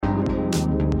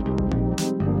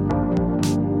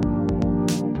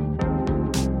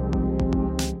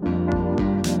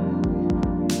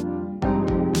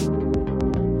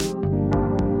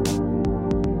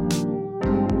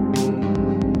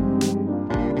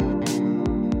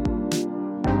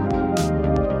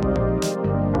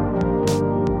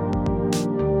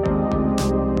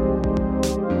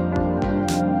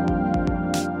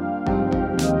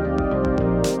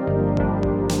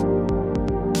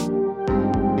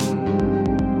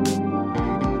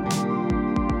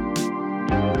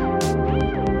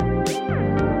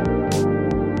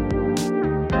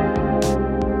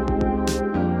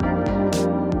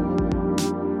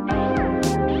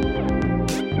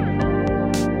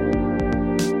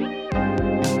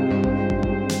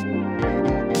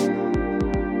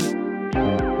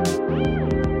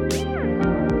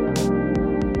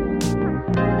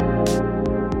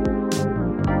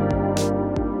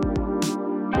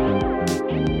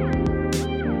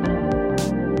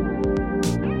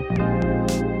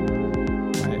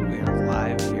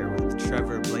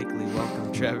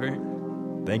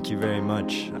Thank you very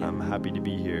much. I'm happy to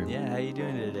be here. Yeah, how you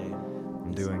doing today?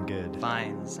 I'm doing good.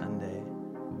 Fine Sunday.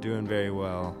 Doing very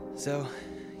well. So,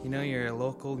 you're a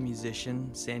local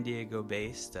musician, San Diego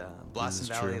based, Blossom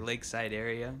Valley, true. Lakeside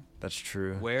area. That's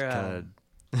true. Where,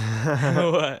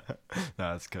 Kinda... what?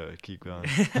 No, it's good. Keep going.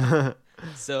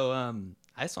 So,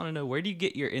 I just want to know, where do you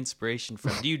get your inspiration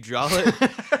from? Do you draw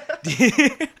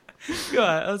it? Go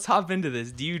on, let's hop into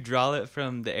this. Do you draw it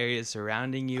from the areas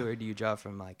surrounding you, or do you draw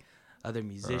from, like, other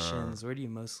musicians? Where do you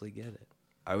mostly get it?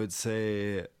 I would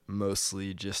say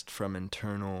mostly just from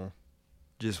internal,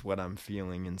 just what I'm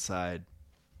feeling inside.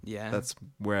 Yeah. That's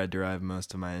where I derive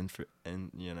most of my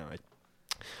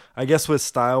I guess with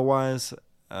style-wise,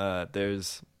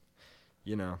 there's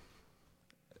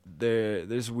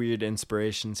weird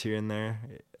inspirations here and there.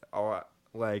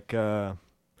 Like, I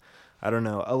don't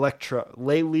know,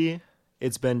 lately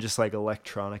it's been just like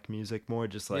electronic music more,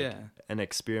 just like an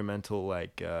experimental,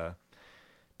 like,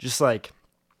 just like,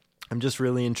 I'm just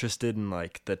really interested in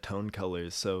like the tone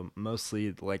colors. So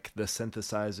mostly like the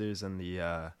synthesizers and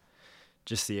the,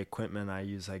 just the equipment I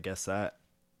use, I guess that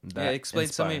explain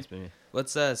inspires me.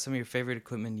 What's some of your favorite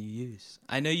equipment you use?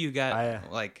 I know you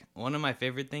got, like, one of my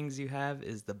favorite things you have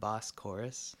is the Boss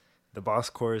Chorus. The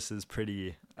Boss Chorus is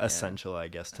pretty essential, I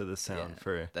guess, to the sound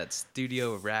for that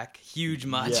studio rack, huge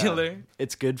modular. Yeah.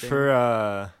 It's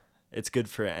good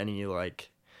for any, like,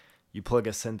 you plug a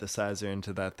synthesizer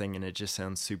into that thing and it just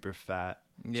sounds super fat.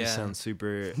 Yeah. Just sounds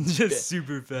super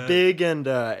super fat. Big, and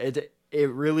it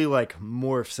really like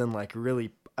morphs and like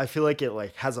really, I feel like it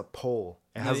like has a pull.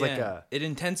 It has it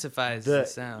intensifies the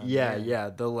sound. Yeah.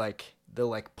 The like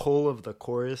pull of the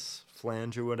chorus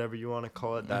flange or whatever you want to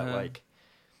call it. That like,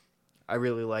 I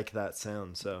really like that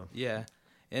sound. So yeah,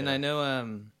 and I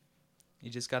know you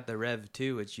just got the Rev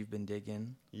 2, which you've been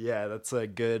digging. Yeah, that's a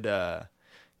good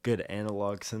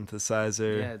analog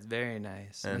synthesizer. Yeah, it's very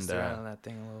nice. And messed around on that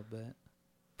thing a little bit.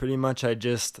 Pretty much,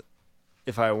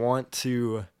 if I want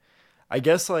to, I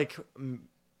guess like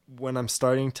when I'm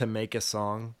starting to make a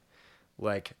song,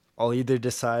 like I'll either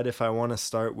decide if I want to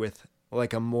start with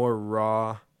like a more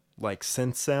raw like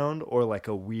synth sound or like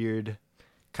a weird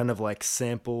kind of like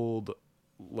sampled,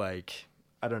 like,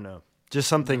 I don't know, just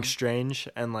something strange.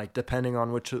 And like depending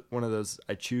on which one of those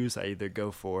I choose, I either go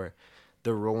for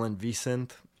the Roland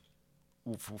V-Synth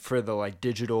for the like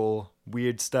digital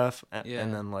weird stuff,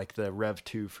 and then like the Rev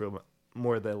 2 for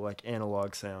more the like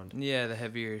analog sound. Yeah, the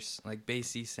heavier like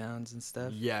bassy sounds and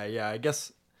stuff. Yeah, I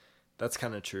guess that's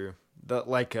kind of true.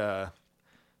 The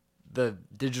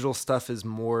digital stuff is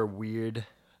more weird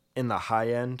in the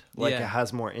high end, like it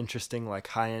has more interesting like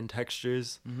high end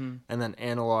textures, and then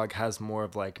analog has more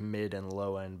of like mid and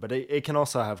low end, but it can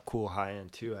also have cool high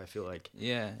end too. I feel like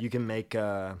you can make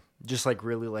just like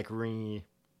really like ringy,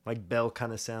 like bell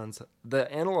kind of sounds.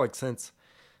 The analog synths,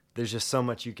 there's just so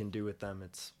much you can do with them.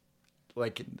 It's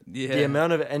like the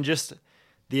amount of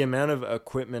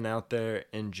equipment out there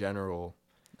in general.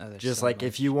 Just so like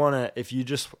much. If you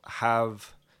just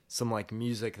have some like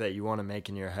music that you want to make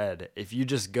in your head, if you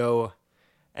just go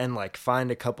and like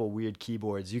find a couple weird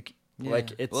keyboards, it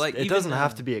doesn't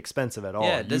have to be expensive at all.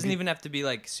 Yeah, it doesn't even have to be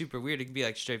like super weird. It can be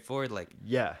like straightforward. Like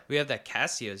we have that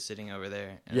Casio sitting over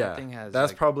there. And that thing has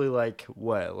that's like, probably like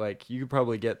what? Like you could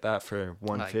probably get that for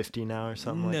 $150 now or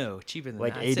something. No, cheaper than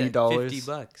like that. $80.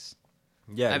 $50.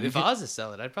 Yeah, if I was to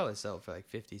sell it, I'd probably sell it for like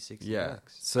 $50, $60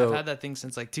 bucks. So I've had that thing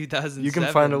since like 2007. You can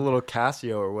find a little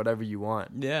Casio or whatever you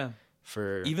want. Yeah.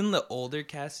 For even the older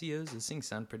Casios, those things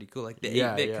sound pretty cool, like the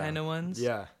 8-bit kind of ones.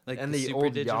 Yeah, like and the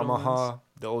old Yamaha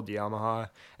ones.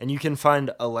 And you can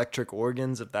find electric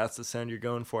organs if that's the sound you're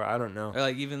going for. I don't know. Or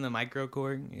like even the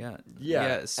microKORG.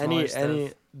 Yeah.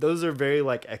 Any those are very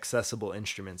like accessible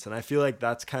instruments, and I feel like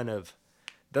that's kind of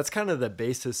the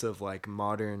basis of like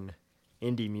modern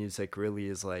indie music. Really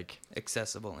is like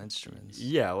accessible instruments.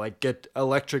 Yeah, like get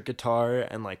electric guitar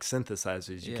and like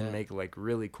synthesizers. You can make like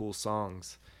really cool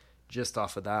songs just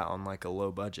off of that on like a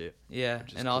low budget. Yeah,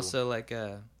 and cool. Also like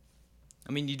I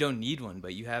mean, you don't need one,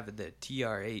 but you have the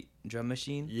TR-8 drum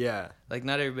machine. Yeah. Like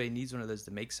not everybody needs one of those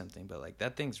to make something, but like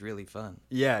that thing's really fun.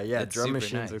 Yeah, drum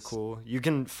machines are cool. You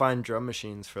can find drum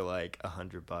machines for like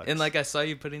 $100. And like I saw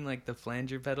you putting like the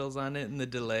flanger pedals on it and the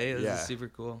delay. It was super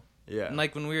cool. Yeah. And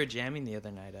like when we were jamming the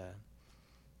other night,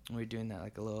 we were doing that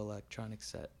like a little electronic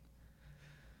set.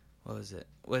 What was it?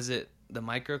 Was it the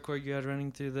microKORG you had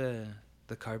running through the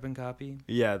carbon copy?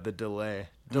 Yeah, the delay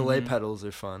pedals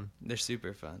are fun. They're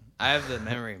super fun. I have the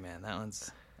memory man. That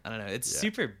one's, I don't know, it's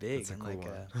super big. That's a and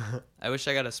cool one. I wish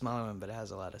I got a smaller one, but it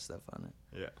has a lot of stuff on it.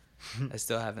 Yeah. I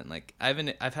still haven't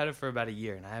I've had it for about a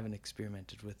year and I haven't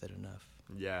experimented with it enough.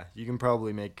 Yeah, you can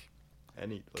probably make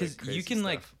any Because crazy you can stuff.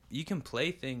 like you can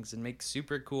play things and make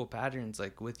super cool patterns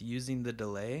like with using the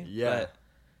delay. Yeah. But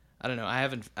I don't know. I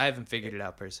haven't figured it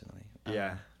out personally.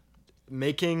 Yeah.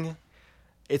 Making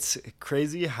it's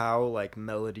crazy how like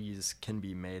melodies can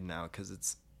be made now,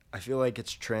 because I feel like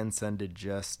it's transcended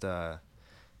just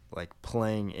like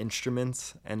playing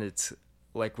instruments, and it's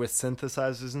like with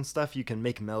synthesizers and stuff you can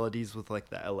make melodies with like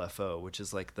the LFO, which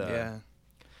is like the Yeah.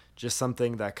 just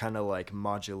something that kind of like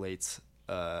modulates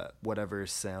whatever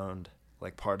sound,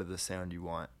 like part of the sound you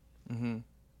want. Mm-hmm.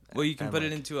 Well, you can And, put it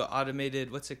like- into an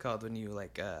automated. What's it called when you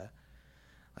like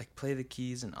play the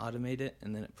keys and automate it,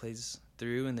 and then it plays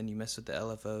through, and then you mess with the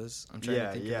LFOs. I'm trying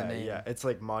to think of the name. Yeah, it's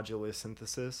like modular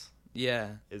synthesis.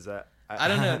 Yeah. Is that I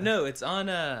don't know. No, it's on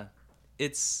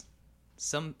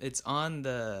it's on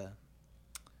the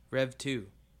Rev 2.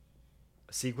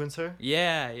 sequencer?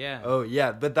 Yeah, yeah. Oh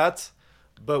yeah,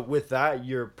 but with that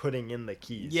you're putting in the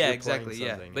keys. Yeah, You're exactly. playing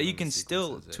Yeah, something but you and can the still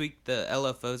sequences it. tweak the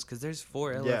LFOs because there's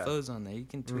 4 Yeah. LFOs on there. You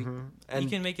can tweak. Mhm. You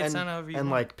can make it sound however you and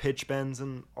want. like pitch bends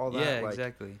and all that. Yeah, like,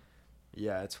 exactly.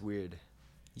 Yeah, it's weird.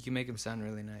 You can make them sound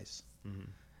really nice. Mhm.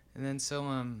 And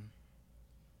then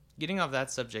getting off that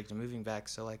subject and moving back.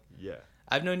 So like Yeah.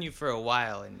 I've known you for a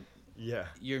while, and Yeah.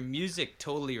 your music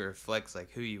totally reflects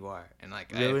like who you are, and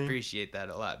like I Really? appreciate that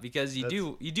a lot because you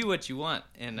That's- do what you want,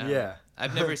 and Yeah.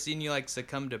 I've never seen you like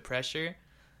succumb to pressure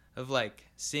of like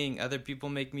seeing other people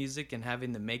make music and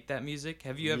having to make that music.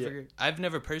 Have you Yeah. ever? I've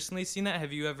never personally seen that.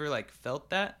 Have you ever like felt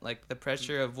that, like the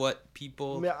pressure of what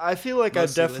people I mean, I feel like I've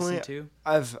mostly definitely listen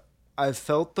to? I've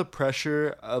felt the pressure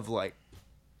of like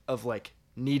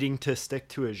needing to stick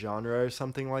to a genre or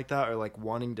something like that, or like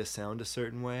wanting to sound a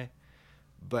certain way.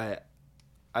 But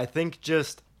I think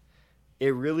just it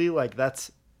really like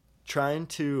that's trying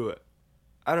to,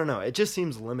 I don't know, it just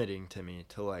seems limiting to me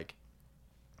to like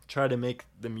try to make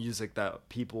the music that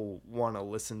people want to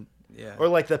listen, Yeah. or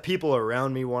like that people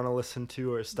around me want to listen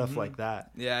to, or stuff Mhm. like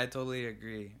that. Yeah, I totally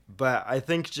agree. But I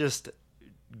think just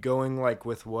going like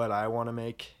with what I want to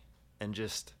make, and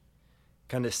just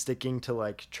kind of sticking to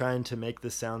like trying to make the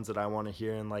sounds that I want to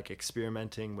hear, and like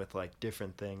experimenting with like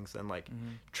different things, and like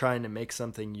Mhm. trying to make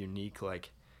something unique,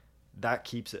 like that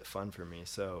keeps it fun for me.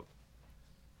 So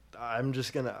I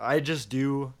just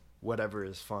do whatever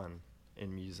is fun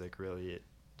in music, really.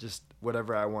 Just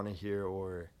whatever I want to hear,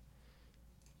 or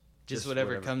Just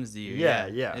whatever comes to you. Yeah,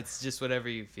 yeah. It's just whatever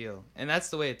you feel, and that's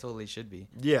the way it totally should be.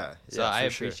 yeah. So yeah, I for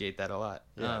sure. appreciate that a lot.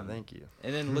 Yeah, thank you.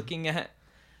 And then looking at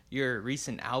your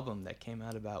recent album that came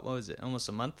out about, what was it, almost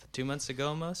a month, 2 months ago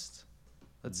almost?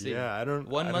 Let's see. Yeah, I don't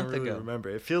 1 month really ago. remember.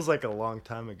 It feels like a long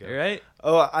time ago. Right?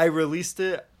 Oh, I released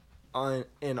it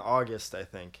in August, I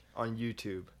think, on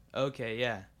YouTube. Okay,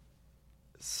 yeah.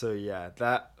 So yeah,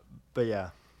 but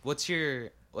yeah. What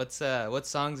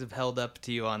songs have held up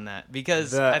to you on that?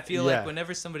 Because That- I feel yeah. like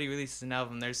whenever somebody releases an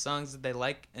album, there's songs that they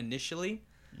like initially,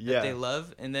 that Yeah. they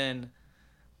love, and then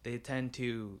they tend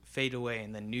to fade away,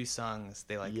 and then new songs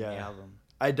they like in the Yeah. album.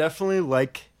 I definitely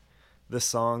like the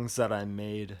songs that I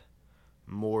made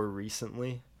more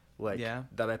recently, like Yeah.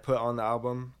 that I put on the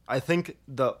album. I think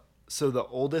the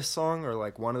oldest song, or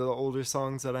like one of the older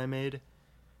songs that I made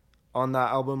on that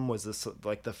album, was this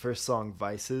like the first song,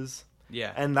 Vices.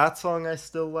 Yeah. And that song I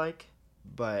still like,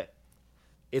 but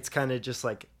it's kind of just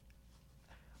like,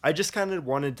 I just kind of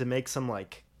wanted to make some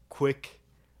like quick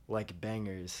like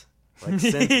bangers, like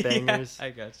synth bangers, Yeah, I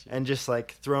got you. and just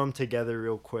like throw them together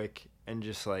real quick and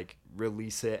just like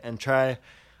release it and try.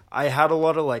 I had a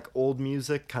lot of like old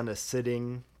music kind of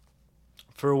sitting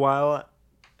for a while,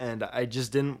 and I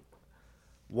just didn't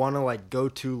want to like go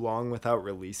too long without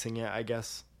releasing it, I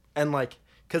guess. And like,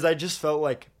 cause I just felt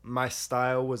like my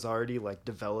style was already like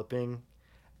developing,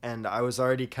 and I was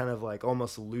already kind of like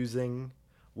almost losing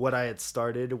what I had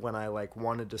started when I like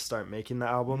wanted to start making the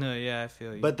album. No, yeah, I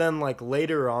feel you. But then like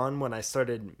later on when I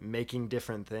started making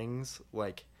different things,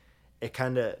 like it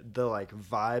kind of, the like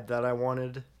vibe that I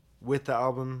wanted with the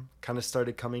album kind of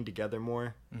started coming together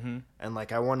more. Mm-hmm. And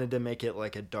like I wanted to make it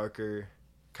like a darker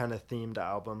kind of themed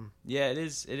album. Yeah, it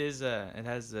is. It is. It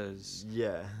has those.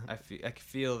 Yeah. I can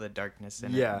feel the darkness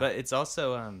in Yeah. it. But it's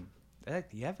also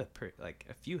you have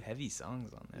a few heavy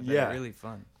songs on there. That Yeah. are really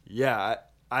fun. Yeah,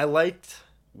 I liked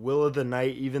Will of the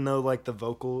Night, even though like the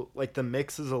vocal, like the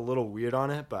mix is a little weird on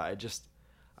it, but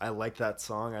I like that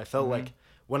song. I felt Mhm. like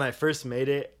when I first made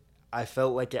it, I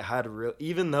felt like it had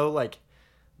even though like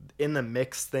in the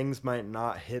mix things might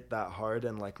not hit that hard,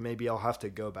 and like maybe I'll have to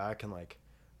go back and like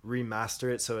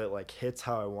remaster it so it like hits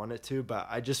how I want it to, but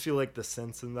I just feel like the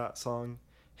synths in that song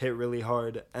hit really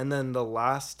hard. And then the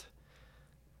last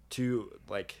two,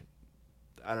 like,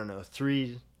 I don't know,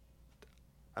 three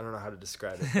I don't know how to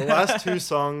describe it. The last two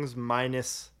songs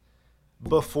minus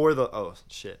before the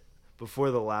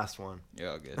before the last one.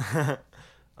 You're all good.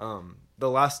 The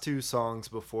last two songs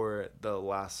before the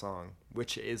last song,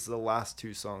 which is the last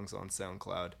two songs on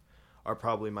SoundCloud, are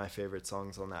probably my favorite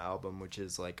songs on the album, which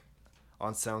is like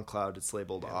on SoundCloud it's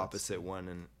labeled Opposite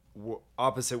World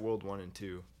 1 and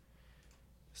 2.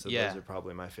 So those are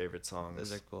probably my favorite songs.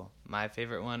 Those are cool. My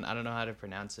favorite one, I don't know how to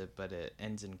pronounce it, but it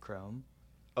ends in chrome.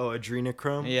 Oh,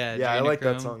 Adrenochrome? Yeah, I like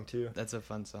that song too. That's a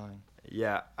fun song.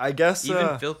 Yeah, I guess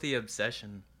even Filthy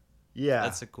Obsession. Yeah.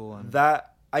 That's a cool one.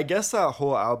 I guess that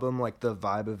whole album, like the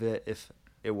vibe of it, if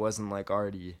it wasn't like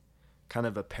already kind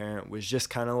of apparent, was just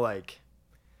kind of like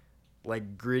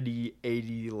gritty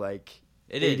 80s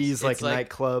like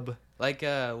nightclub. Like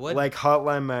what? Like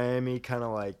Hotline Miami, kind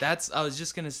of like. I was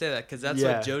just gonna say that because that's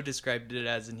what Joe described it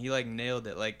as, and he like nailed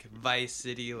it. Like Vice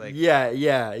City, like. Yeah.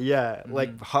 Mm-hmm. Like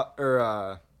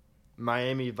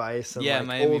Miami Vice and like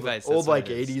Miami old, Vice. Old like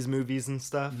 80s movies and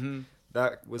stuff. Mm-hmm.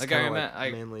 That was kind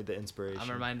of mainly the inspiration. I'm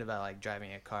reminded about like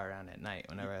driving a car around at night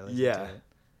whenever I listen to it.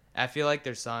 I feel like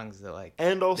there's songs that like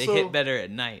and also they hit better at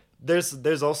night.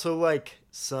 There's also like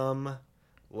some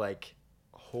like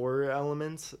horror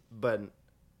elements, but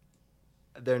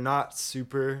they're not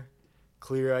super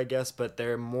clear, I guess, but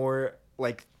they're more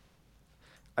like,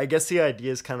 I guess the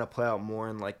ideas kind of play out more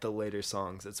in like the later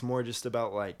songs. It's more just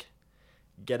about like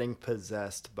getting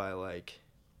possessed by like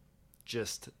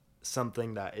just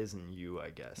something that isn't you,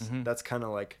 I guess. Mm-hmm. That's kind of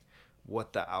like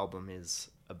what the album is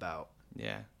about.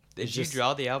 Yeah. Did you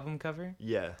draw the album cover?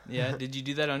 Yeah. Yeah. Did you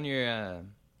do that on your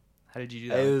how did you do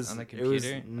that? On the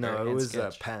computer? It was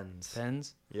pens.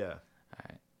 Pens? Yeah. All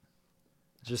right.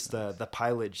 Just the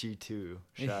Pilot G2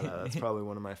 shout out. That's probably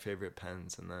one of my favorite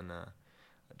pens, and then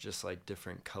just like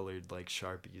different colored like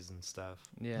Sharpies and stuff.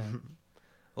 Yeah.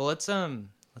 Well, let's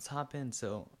hop in.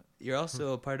 So, you're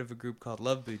also a part of a group called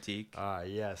Love Boutique.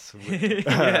 Yes.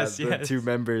 Yes. Two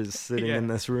members sitting in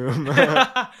this room.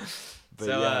 But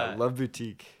so, Love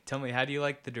Boutique. Tell me, how do you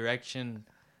like the direction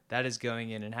that is going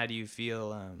in, and how do you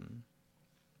feel?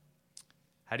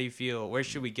 Where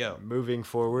should we go? Moving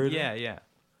forward? Yeah.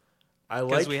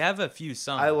 Because we have a few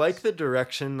songs. I like the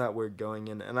direction that we're going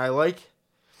in, and I like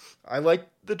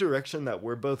the direction that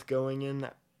we're both going in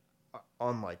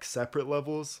on like separate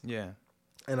levels. Yeah.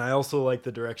 And I also like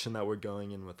the direction that we're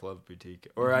going in with Love Boutique.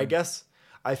 Or I guess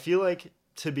I feel like,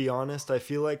 to be honest, I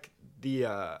feel like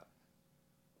the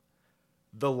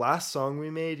last song we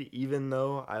made, even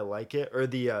though I like it, or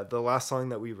the last song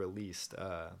that we released,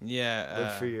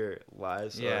 Live for Your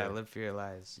Lies. Yeah, Live for Your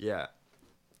Lies. Yeah.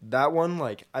 That one,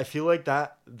 like, I feel like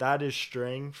that is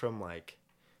straying from like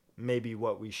maybe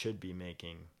what we should be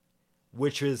making.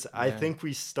 Which is, I think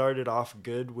we started off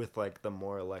good with like the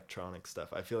more electronic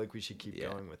stuff. I feel like we should keep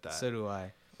going with that. So do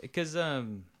I. Because, I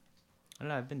don't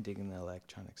know, I've been digging the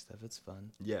electronic stuff. It's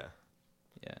fun. Yeah.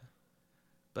 Yeah.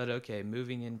 But okay,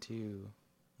 moving into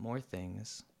more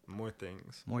things.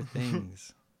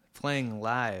 Playing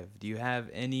live. Do you have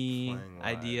any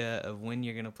idea of when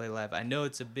you're going to play live? I know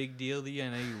it's a big deal to you. I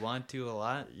know you want to a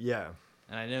lot. Yeah.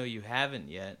 And I know you haven't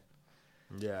yet.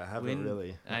 Yeah, I haven't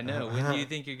really. I know. When do you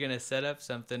think you're going to set up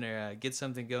something or get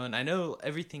something going? I know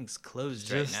everything's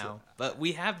closed right now, but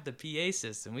we have the PA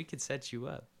system. We could set you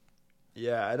up.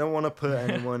 Yeah, I don't want to put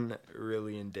anyone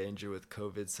really in danger with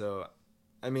COVID. So,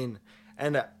 I mean,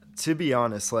 and to be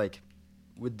honest, like,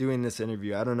 with doing this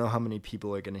interview, I don't know how many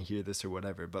people are going to hear this or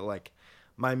whatever, but, like,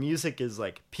 my music is,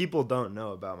 like, people don't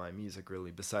know about my music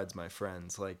really besides my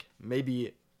friends. Like,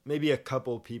 maybe a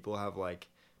couple people have, like,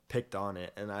 picked on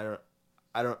it, and I don't,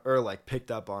 or like picked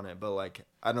up on it, but like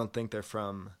I don't think they're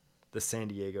from the San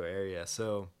Diego area.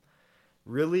 So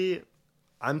really,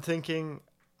 I'm thinking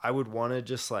I would want to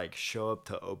just like show up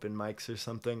to open mics or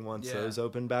something once those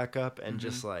open back up, and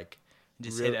just like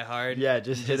hit it hard. Yeah,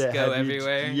 just hit it. Go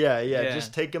everywhere. Yeah.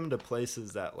 Just take them to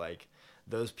places that like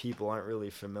those people aren't really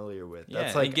familiar with.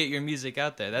 That's like, and get your music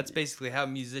out there. That's basically how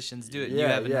musicians do it. You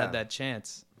haven't had that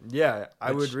chance. Yeah,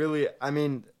 I would really. I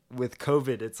mean, with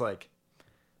COVID, it's like.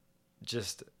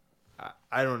 Just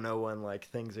I don't know when like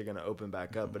things are gonna open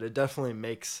back up, but it definitely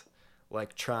makes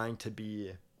like trying to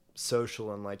be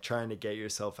social and like trying to get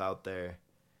yourself out there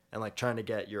and like trying to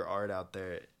get your art out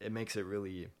there, it makes it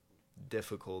really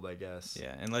difficult, I guess.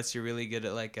 Yeah, unless you're really good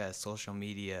at like social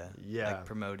media, like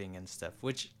promoting and stuff,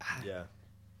 which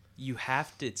you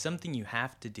have to. It's something you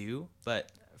have to do,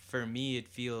 but for me it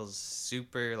feels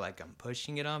super like I'm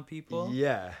pushing it on people.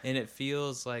 Yeah, and it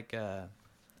feels like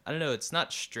I don't know. It's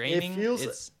not straining.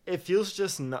 It feels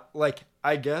just not like,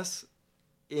 I guess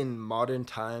in modern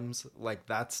times, like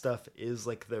that stuff is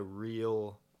like the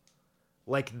real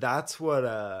like that's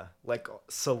what like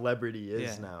celebrity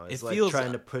is Yeah. now. It It's like feels-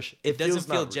 trying to push. It doesn't feels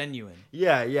feel not- genuine.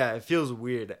 Yeah, yeah, it feels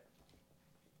weird,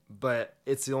 but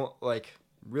it's like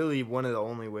really one of the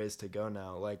only ways to go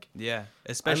now. Like, Yeah,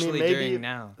 especially maybe- during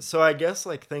now. so I guess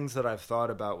like things that I've thought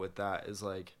about with that is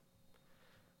like,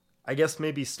 I guess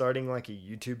maybe starting like a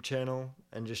YouTube channel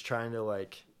and just trying to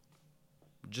like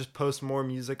just post more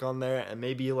music on there and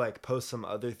maybe like post some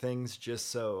other things just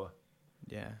so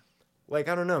Yeah. like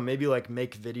I don't know, maybe like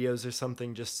make videos or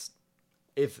something just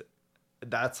if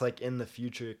that's like in the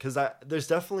future cuz there's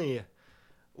definitely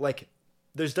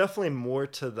more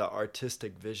to the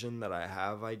artistic vision that I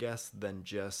have, I guess, than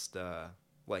just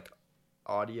like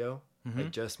audio,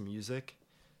 like just music.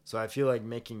 So I feel like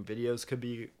making videos could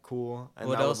be cool. And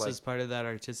What that would, else like, is part of that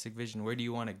artistic vision? Where do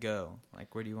you want to go?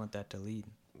 Like, where do you want that to lead?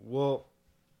 well,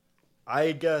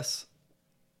 I guess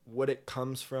what it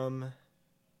comes from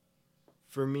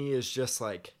for me is just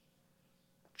like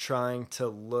trying to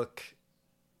look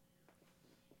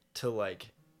to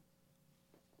like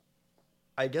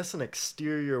I guess an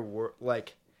exterior world.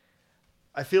 Like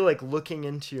I feel like looking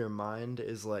into your mind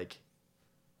is like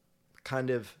kind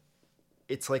of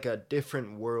it's like a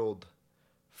different world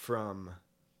from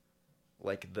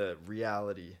like the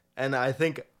reality. And I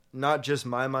think not just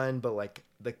my mind but like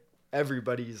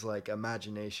everybody's like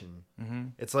imagination. Mm-hmm.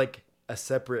 It's like a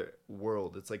separate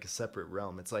world. It's like a separate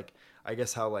realm. It's like I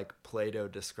guess how like Plato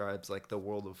describes like the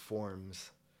world of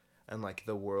forms and like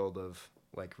the world of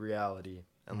like reality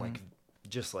and like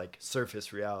just like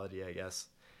surface reality, I guess.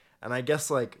 And I guess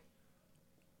like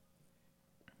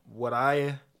what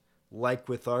I like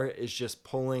with art is just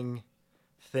pulling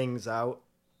things out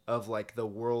of like the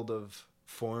world of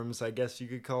forms, I guess you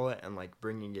could call it, and like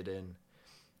bringing it in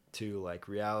to like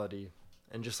reality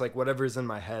and just like whatever's in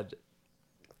my head,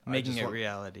 Making it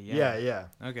reality. yeah, yeah.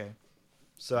 Okay.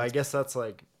 So I guess that's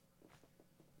like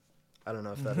I don't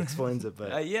know if that explains it,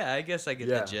 but Yeah, I guess I get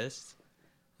Yeah. the gist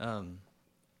of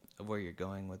where you're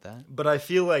going with that. but I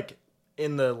feel like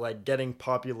in the like getting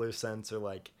popular sense or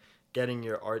like getting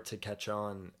your art to catch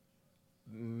on,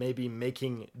 maybe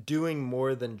doing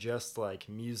more than just like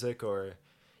music or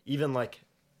even like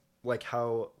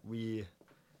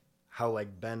how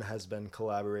like Ben has been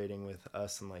collaborating with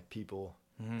us and like people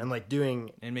and like doing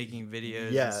And making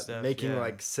videos yeah and stuff. making yeah.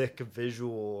 like sick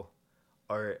visual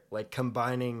art, like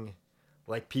combining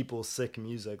like people's sick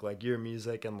music, like your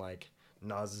music and like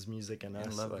Nas's music and us,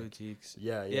 And Love like, Boutiques.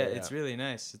 yeah, It's really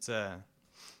nice. It's I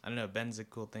don't know, Ben's a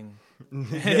cool thing.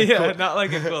 yeah, cool. Not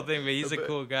like a cool thing, but he's a But-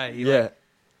 cool guy. He yeah, like,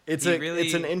 it's he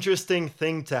it's an really- interesting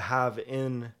thing to have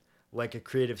in like a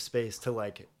creative space to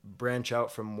like branch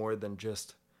out from more than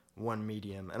just one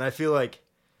medium. And I feel like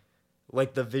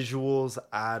the visuals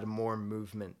add more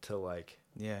movement to like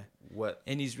yeah. what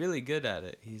And he's really good at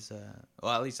it. He's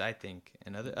well, at least I think,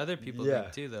 and other people Yeah.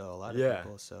 think too, though. A lot of Yeah.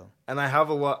 people. So and I have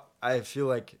a lot. I feel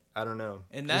like I don't know.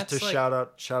 And just to that's, like-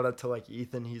 shout out to like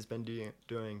Ethan. He's been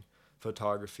doing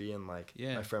photography, and like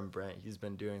Yeah. my friend Brent. He's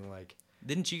been doing like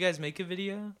didn't you guys make a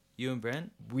video? You and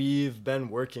Brent? we've been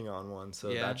working on one, so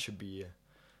Yeah. that should be.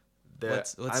 What I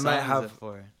song might is have. it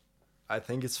for? I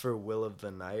think it's for Will of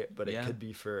the Night, but Yeah. it could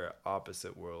be for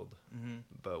Opposite World. Mm-hmm.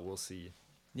 But we'll see.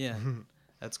 Yeah,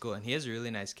 that's cool. And he has a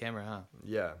really nice camera, huh?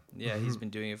 Yeah. Yeah, he's been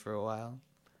doing it for a while.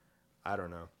 I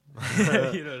don't know.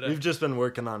 You don't know. We've just been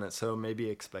working on it, so maybe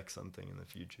expect something in the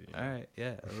future. you know? All right,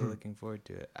 yeah, we're looking forward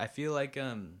to it. I feel like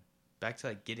back to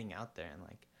like getting out there and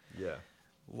like Yeah.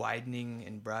 widening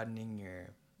and broadening your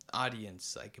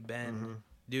audience, like Ben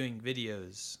doing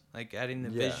videos, like adding the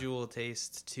Yeah. visual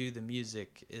taste to the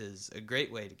music is a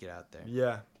great way to get out there.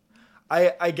 Yeah.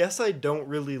 I guess I don't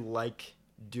really like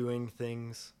doing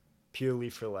things purely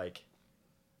for like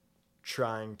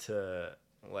trying to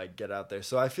like get out there.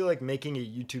 So I feel like making a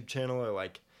YouTube channel or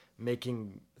like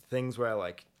making things where I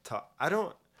like talk I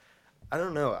don't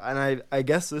know. And I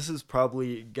guess this is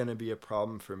probably going to be a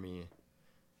problem for me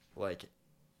like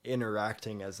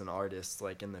interacting as an artist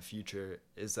like in the future,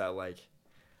 is that like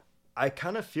I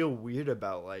kind of feel weird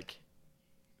about like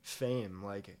fame.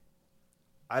 Like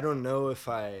I don't know if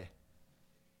I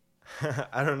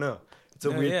don't know. It's a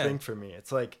No, weird yeah. thing for me.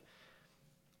 It's like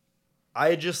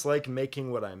I just like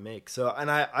making what I make. So and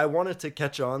I wanted to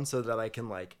catch on so that I can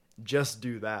like just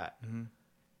do that. Mm-hmm.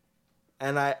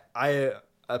 And I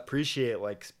appreciate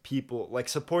like people like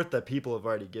support that people have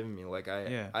already given me. Like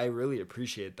I really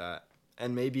appreciate that.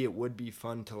 And maybe it would be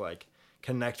fun to like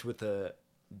connect with a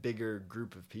bigger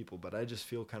group of people, but I just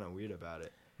feel kind of weird about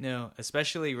it. No,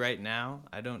 especially right now,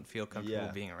 I don't feel comfortable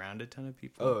Yeah. being around a ton of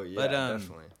people. Oh yeah, but,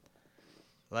 definitely.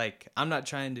 like I'm not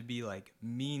trying to be like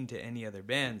mean to any other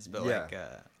bands, but Yeah. like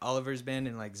Oliver's band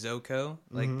and like Zoko,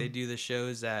 like they do the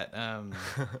shows at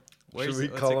Should we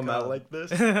call them out like this?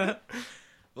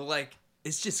 Well, like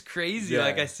it's just crazy. Yeah.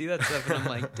 Like I see that stuff and I'm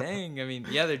like, dang. I mean,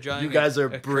 yeah, they're drawing. You guys are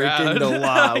a breaking crowd. the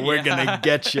law. We're Yeah. gonna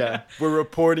get you. We're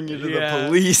reporting you to the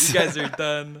police. You guys are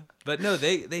done. But no,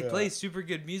 they Yeah. play super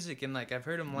good music, and like I've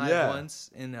heard them live Yeah.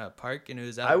 once in a park, and it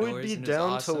was I outdoors. would be and it was down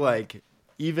awesome. to like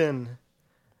even,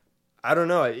 I don't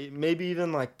know, maybe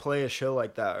even like play a show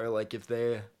like that, or like if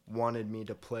they wanted me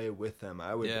to play with them,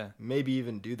 I would Yeah. maybe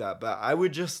even do that. But I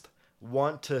would just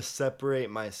want to separate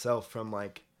myself from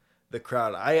like the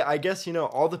crowd. I guess, you know,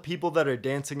 all the people that are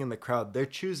dancing in the crowd, they're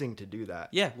choosing to do that.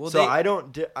 Yeah, well, so I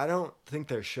don't think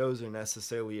their shows are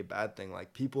necessarily a bad thing.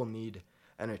 Like people need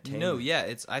entertainment. No,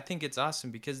 yeah, I think it's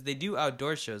awesome because they do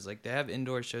outdoor shows. Like they have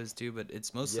indoor shows too, but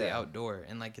it's mostly Yeah. outdoor,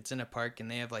 and like it's in a park, and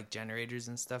they have like generators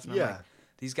and stuff. And Yeah. I'm like,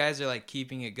 these guys are like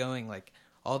keeping it going. Like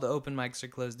all the open mics are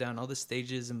closed down, all the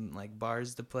stages and like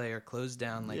bars to play are closed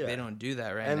down. Like Yeah. they don't do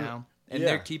that right And- now, and yeah.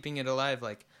 they're keeping it alive.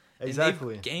 Like and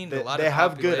Exactly. they've gained They- a lot they of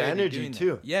have good popularity energy, doing that.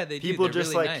 too. Yeah, they People do. They're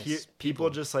just really like nice people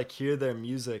just like hear their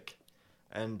music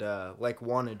and like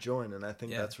want to join, and I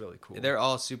think Yeah. that's really cool. They're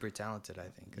all super talented, I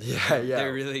think. Yeah, yeah.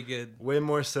 They're really good. way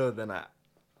more so than I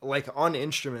like on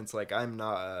instruments. Like I'm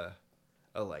not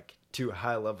a like too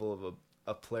high level of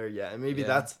a player yet, and maybe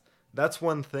Yeah. that's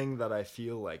one thing that I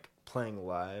feel like playing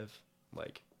live.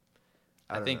 Like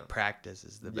I don't think know. practice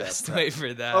is the Yeah, best way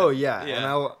for that. Oh yeah, yeah.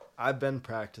 and I've been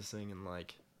practicing, and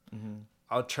like Mhm.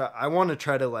 I want to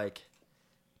try to like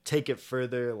take it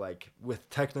further, like with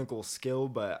technical skill,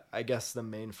 but I guess the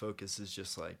main focus is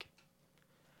just like,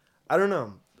 I don't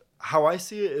know, how I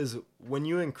see it is when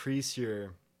you increase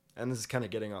your, and this is kind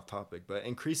of getting off topic, but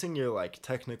increasing your like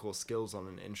technical skills on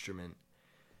an instrument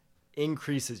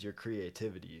increases your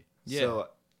creativity. Yeah. So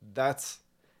that's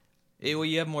Well,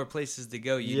 you have more places to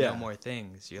go. You Yeah. know more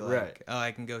things. You're like, Right. oh,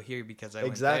 I can go here because I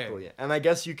exactly. went there. And I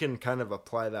guess you can kind of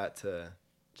apply that to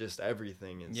just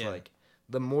everything. It's Yeah. like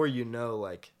the more you know,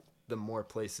 like the more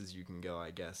places you can go,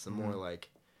 I guess. The more like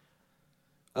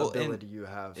Well, and- ability you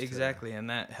have. to- Exactly, and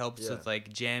that helps Yeah. with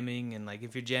like jamming and like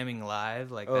if you're jamming live,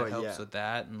 like Oh, that helps yeah. with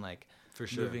that and like for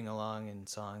sure. moving along in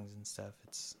songs and stuff.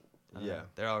 It's I don't Yeah. know,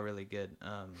 they're all really good.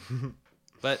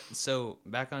 But so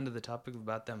back onto the topic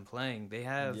about them playing, they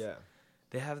have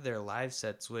their live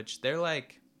sets, which they're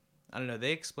like, I don't know,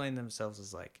 they explain themselves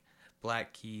as like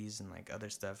Black Keys and like other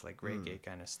stuff, like reggae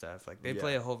kind of stuff. Like they Yeah.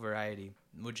 play a whole variety,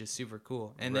 which is super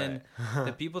cool. And then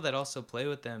the people that also play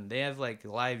with them, they have like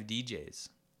live DJs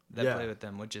that Yeah. play with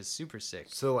them, which is super sick.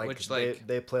 So like which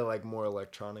they play like more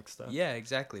electronic stuff. yeah,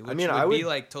 exactly. Which mean, would I be would-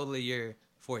 like totally your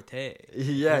forte.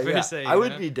 Yeah, per yeah. se, I you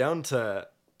would know? be down to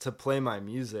play my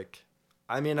music.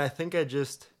 I mean, I think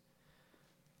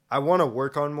I want to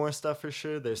work on more stuff for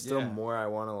sure. There's still Yeah. more I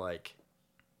want to like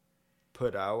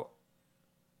put out,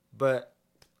 but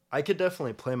I could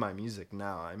definitely play my music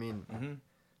now. I mean, hmm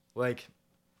like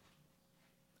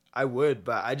I would,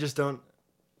 but I just don't.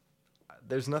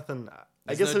 There's nothing.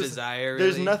 I guess no there's desire.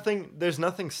 there's really. nothing. There's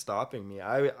nothing stopping me.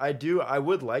 I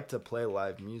would like to play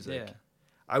live music. Yeah.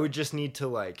 I would just need to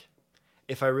like,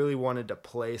 if I really wanted to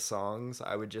play songs,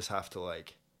 I would just have to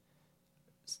like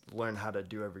learn how to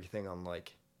do everything on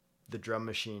like the drum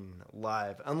machine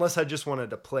live. Unless I just wanted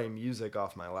to play music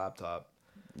off my laptop.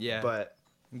 Yeah. But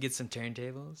Get some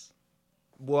turntables.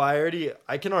 well,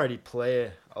 I can already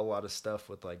play a lot of stuff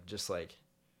with like just like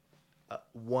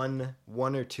one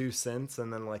or two synths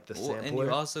and then like the Well, sampler and you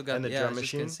also got and the I drum was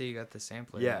just gonna machine. say you got the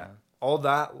sampler. Yeah. now. All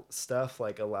that stuff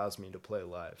like allows me to play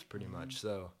live pretty Mm-hmm. much.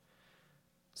 So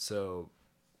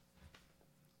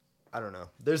I don't know.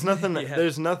 There's nothing Yeah.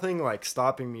 there's nothing like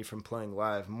stopping me from playing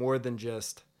live more than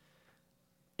just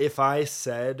if I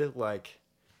set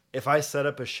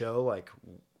up a show like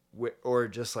or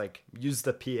just like use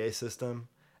the PA system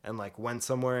and like went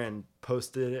somewhere and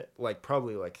posted it, like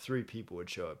probably like 3 people would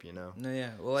show up, you know. No,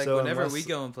 yeah. Well, like So whenever we unless-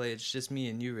 go and play, it's just me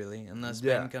and you, really. Unless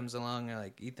Yeah. Ben comes along or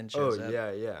like Ethan Oh, shows up.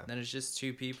 yeah. Then it's just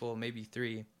 2 people, maybe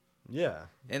 3, Yeah.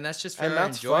 and that's just for And our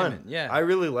that's enjoyment. fun. Yeah. I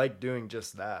really like doing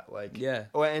just that. Like, Yeah.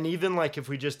 Oh, and even like if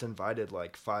we just invited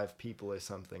like 5 people or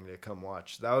something to come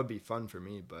watch, that would be fun for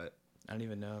me. But I don't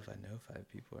even know if I know 5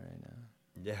 people right now.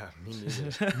 yeah, me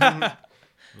neither.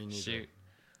 Me neither. Shoot.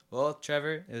 Well,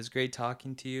 Trevor, it was great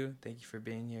talking to you. Thank you for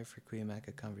being here for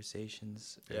Kuyamaka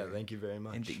Conversations. Yeah, thank you very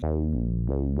much. And the-